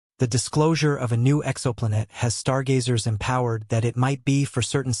The disclosure of a new exoplanet has stargazers empowered that it might be for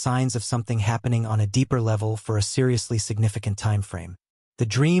certain signs of something happening on a deeper level for a seriously significant time frame. The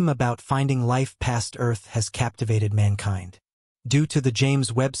dream about finding life past Earth has captivated mankind. Due to the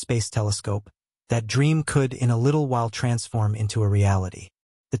James Webb Space Telescope, that dream could in a little while transform into a reality.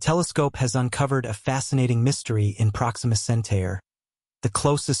 The telescope has uncovered a fascinating mystery in Proxima Centauri, the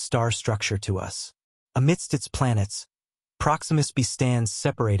closest star structure to us. Amidst its planets, Proxima b stands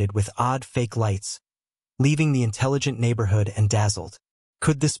separated with odd fake lights, leaving the intelligent neighborhood and dazzled.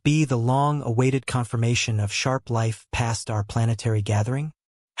 Could this be the long-awaited confirmation of sharp life past our planetary gathering?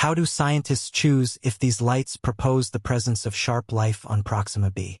 How do scientists choose if these lights propose the presence of sharp life on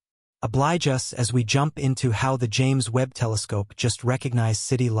Proxima b? Oblige us as we jump into how the James Webb Telescope just recognized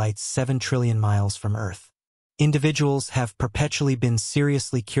city lights 7 trillion miles from Earth. Individuals have perpetually been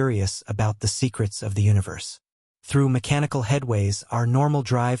seriously curious about the secrets of the universe. Through mechanical headways, our normal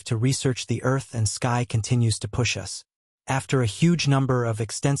drive to research the Earth and sky continues to push us. After a huge number of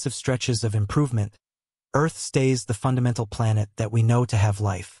extensive stretches of improvement, Earth stays the fundamental planet that we know to have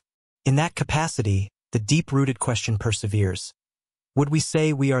life. In that capacity, the deep-rooted question perseveres. Would we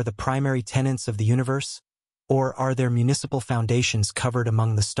say we are the primary tenants of the universe, or are there municipal foundations covered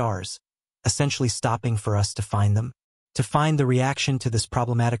among the stars, essentially stopping for us to find them? To find the reaction to this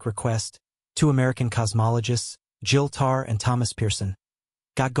problematic request, two American cosmologists, Jill Tarr and Thomas Pearson,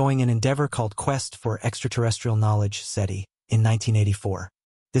 got going an endeavor called Quest for Extraterrestrial Knowledge, SETI, in 1984.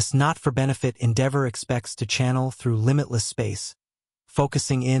 This not-for-benefit endeavor expects to channel through limitless space,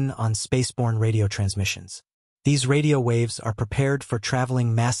 focusing in on spaceborne radio transmissions. These radio waves are prepared for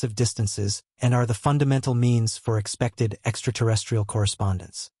traveling massive distances and are the fundamental means for expected extraterrestrial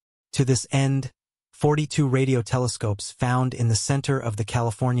correspondence. To this end, 42 radio telescopes found in the center of the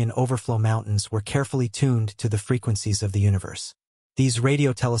Californian Overflow Mountains were carefully tuned to the frequencies of the universe. These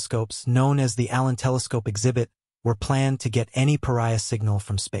radio telescopes, known as the Allen Telescope Exhibit, were planned to get any pariah signal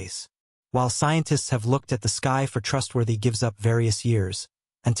from space. While scientists have looked at the sky for trustworthy gives-up various years,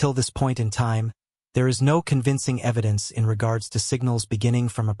 until this point in time, there is no convincing evidence in regards to signals beginning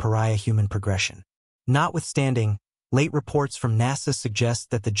from a pariah human progression. Notwithstanding, late reports from NASA suggest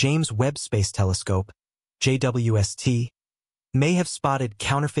that the James Webb Space Telescope, JWST, may have spotted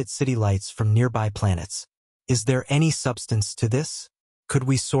counterfeit city lights from nearby planets. Is there any substance to this? Could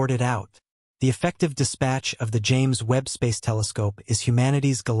we sort it out? The effective dispatch of the James Webb Space Telescope is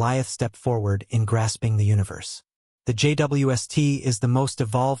humanity's Goliath step forward in grasping the universe. The JWST is the most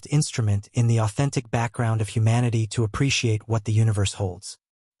evolved instrument in the authentic background of humanity to appreciate what the universe holds.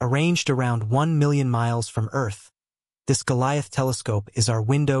 Arranged around 1 million miles from Earth, this Goliath telescope is our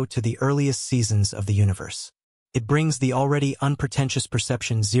window to the earliest seasons of the universe. It brings the already unpretentious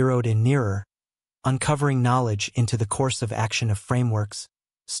perception zeroed in nearer, uncovering knowledge into the course of action of frameworks,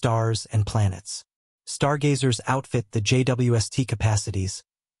 stars, and planets. Stargazers outfit the JWST capacities,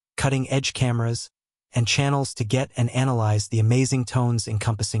 cutting-edge cameras, and channels to get and analyze the amazing tones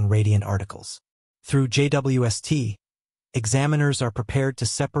encompassing radiant articles. Through JWST, examiners are prepared to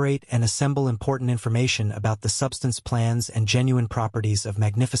separate and assemble important information about the substance plans and genuine properties of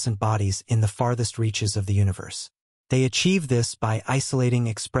magnificent bodies in the farthest reaches of the universe. They achieve this by isolating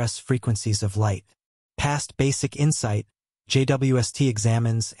express frequencies of light. Past basic insight, JWST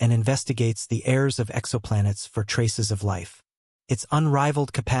examines and investigates the airs of exoplanets for traces of life. Its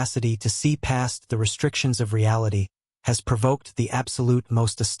unrivaled capacity to see past the restrictions of reality has provoked the absolute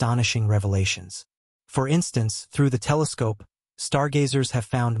most astonishing revelations. For instance, through the telescope, stargazers have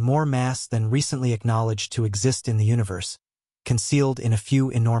found more mass than recently acknowledged to exist in the universe, concealed in a few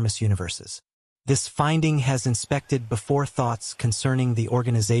enormous universes. This finding has inspected before thoughts concerning the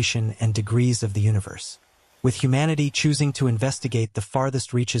organization and degrees of the universe. With humanity choosing to investigate the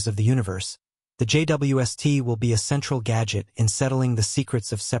farthest reaches of the universe, the JWST will be a central gadget in settling the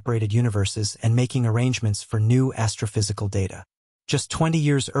secrets of separated universes and making arrangements for new astrophysical data. Just 20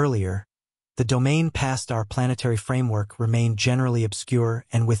 years earlier, the domain past our planetary framework remained generally obscure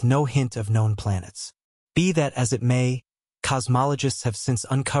and with no hint of known planets. Be that as it may, cosmologists have since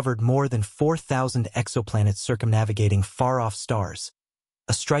uncovered more than 4,000 exoplanets circumnavigating far-off stars,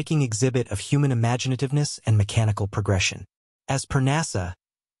 a striking exhibit of human imaginativeness and mechanical progression. As per NASA,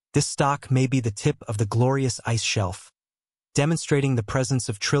 this stock may be the tip of the glorious ice shelf, demonstrating the presence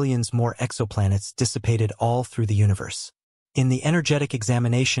of trillions more exoplanets dissipated all through the universe. In the energetic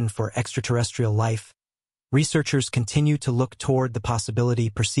examination for extraterrestrial life, researchers continue to look toward the possibility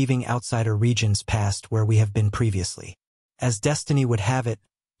perceiving outsider regions past where we have been previously. As destiny would have it,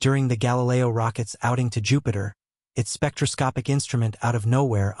 during the Galileo rocket's outing to Jupiter, its spectroscopic instrument out of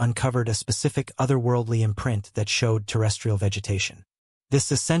nowhere uncovered a specific otherworldly imprint that showed terrestrial vegetation. This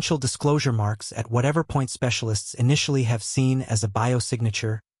essential disclosure marks at whatever point specialists initially have seen as a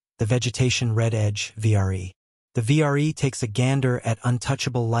biosignature, the vegetation red edge VRE. The VRE takes a gander at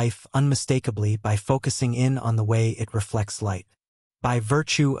untouchable life unmistakably by focusing in on the way it reflects light. By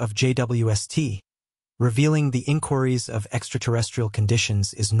virtue of JWST, revealing the inquiries of extraterrestrial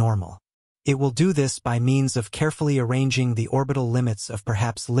conditions is normal. It will do this by means of carefully arranging the orbital limits of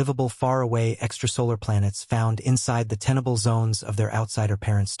perhaps livable far-away extrasolar planets found inside the tenable zones of their outsider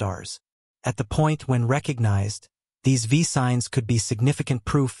parent stars. At the point when recognized, these V-signs could be significant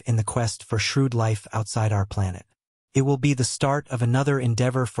proof in the quest for shrewd life outside our planet. It will be the start of another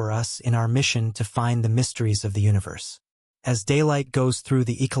endeavor for us in our mission to find the mysteries of the universe. As daylight goes through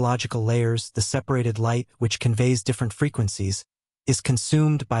the ecological layers, the separated light, which conveys different frequencies, is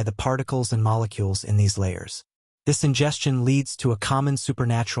consumed by the particles and molecules in these layers. This ingestion leads to a common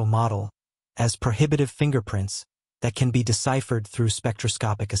supernatural model, as prohibitive fingerprints, that can be deciphered through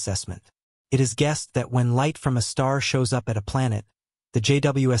spectroscopic assessment. It is guessed that when light from a star shows up at a planet, the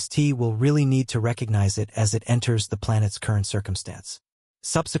JWST will really need to recognize it as it enters the planet's current circumstance.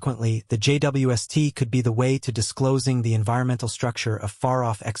 Subsequently, the JWST could be the way to disclosing the environmental structure of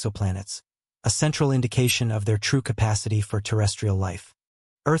far-off exoplanets, a central indication of their true capacity for terrestrial life.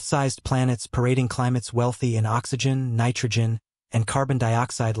 Earth-sized planets parading climates wealthy in oxygen, nitrogen, and carbon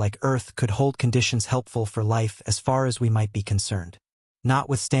dioxide like Earth could hold conditions helpful for life as far as we might be concerned.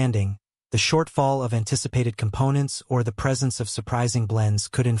 Notwithstanding, the shortfall of anticipated components or the presence of surprising blends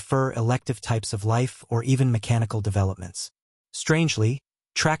could infer elective types of life or even mechanical developments. Strangely,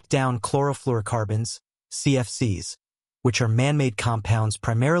 tracked down chlorofluorocarbons, CFCs, which are man-made compounds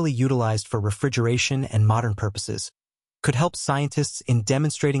primarily utilized for refrigeration and modern purposes, could help scientists in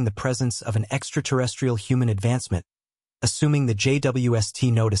demonstrating the presence of an extraterrestrial human advancement, assuming the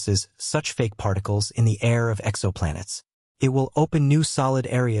JWST notices such fake particles in the air of exoplanets. It will open new solid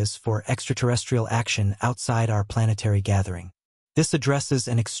areas for extraterrestrial action outside our planetary gathering. This addresses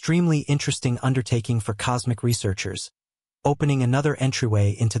an extremely interesting undertaking for cosmic researchers, opening another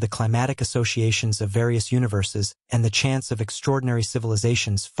entryway into the climatic associations of various universes and the chance of extraordinary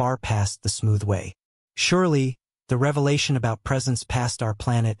civilizations far past the smooth way. Surely, the revelation about presence past our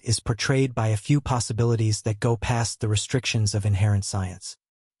planet is portrayed by a few possibilities that go past the restrictions of inherent science.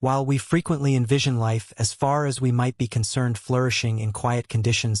 While we frequently envision life as far as we might be concerned flourishing in quiet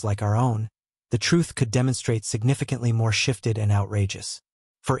conditions like our own, the truth could demonstrate significantly more shifted and outrageous.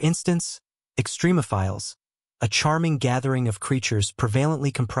 For instance, extremophiles, a charming gathering of creatures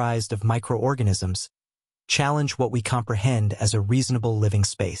prevalently comprised of microorganisms, challenge what we comprehend as a reasonable living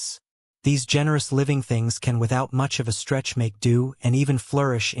space. These generous living things can without much of a stretch make do and even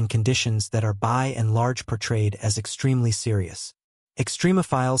flourish in conditions that are by and large portrayed as extremely serious.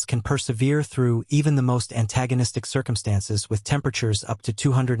 Extremophiles can persevere through even the most antagonistic circumstances with temperatures up to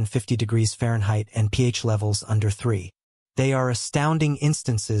 250 degrees Fahrenheit and pH levels under 3. They are astounding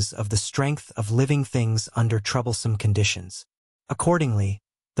instances of the strength of living things under troublesome conditions. Accordingly,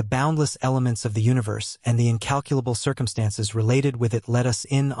 the boundless elements of the universe and the incalculable circumstances related with it let us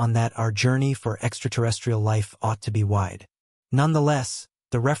in on that our journey for extraterrestrial life ought to be wide. Nonetheless,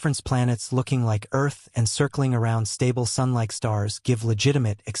 the reference planets looking like Earth and circling around stable sun-like stars give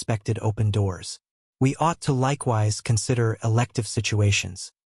legitimate expected open doors. We ought to likewise consider elective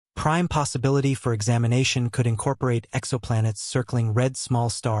situations. Prime possibility for examination could incorporate exoplanets circling red small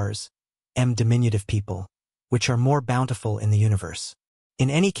stars, diminutive people, which are more bountiful in the universe. In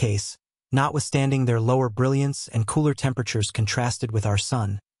any case, notwithstanding their lower brilliance and cooler temperatures contrasted with our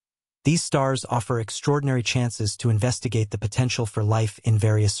Sun, these stars offer extraordinary chances to investigate the potential for life in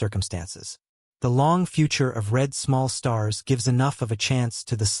various circumstances. The long future of red small stars gives enough of a chance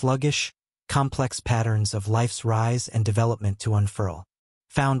to the sluggish, complex patterns of life's rise and development to unfurl.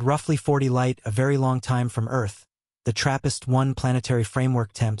 Found roughly 40 light a very long time from Earth, the TRAPPIST-1 planetary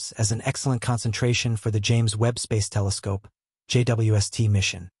framework tempts as an excellent concentration for the James Webb Space Telescope, JWST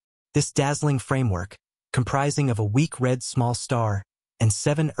mission. This dazzling framework, comprising of a weak red small star and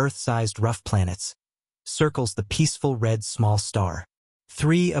 7 Earth-sized rough planets, circles the peaceful red small star.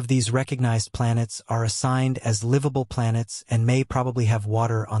 3 of these recognized planets are assigned as livable planets and may probably have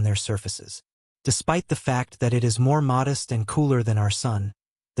water on their surfaces. Despite the fact that it is more modest and cooler than our Sun,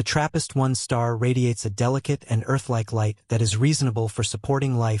 the TRAPPIST-1 star radiates a delicate and Earth-like light that is reasonable for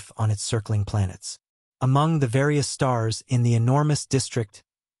supporting life on its circling planets. Among the various stars in the enormous district,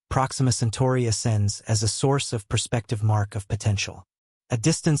 Proxima Centauri ascends as a source of perspective mark of potential. A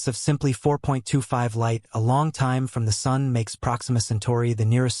distance of simply 4.25 light a long time from the Sun makes Proxima Centauri the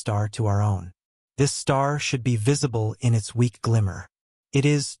nearest star to our own. This star should be visible in its weak glimmer. It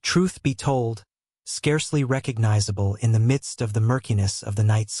is, truth be told, scarcely recognizable in the midst of the murkiness of the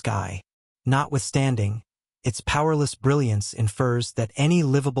night sky. Notwithstanding, its powerless brilliance infers that any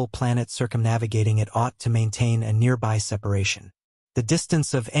livable planet circumnavigating it ought to maintain a nearby separation. The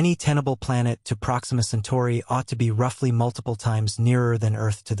distance of any tenable planet to Proxima Centauri ought to be roughly multiple times nearer than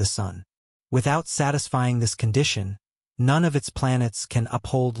Earth to the Sun. Without satisfying this condition, none of its planets can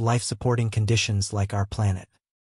uphold life-supporting conditions like our planet.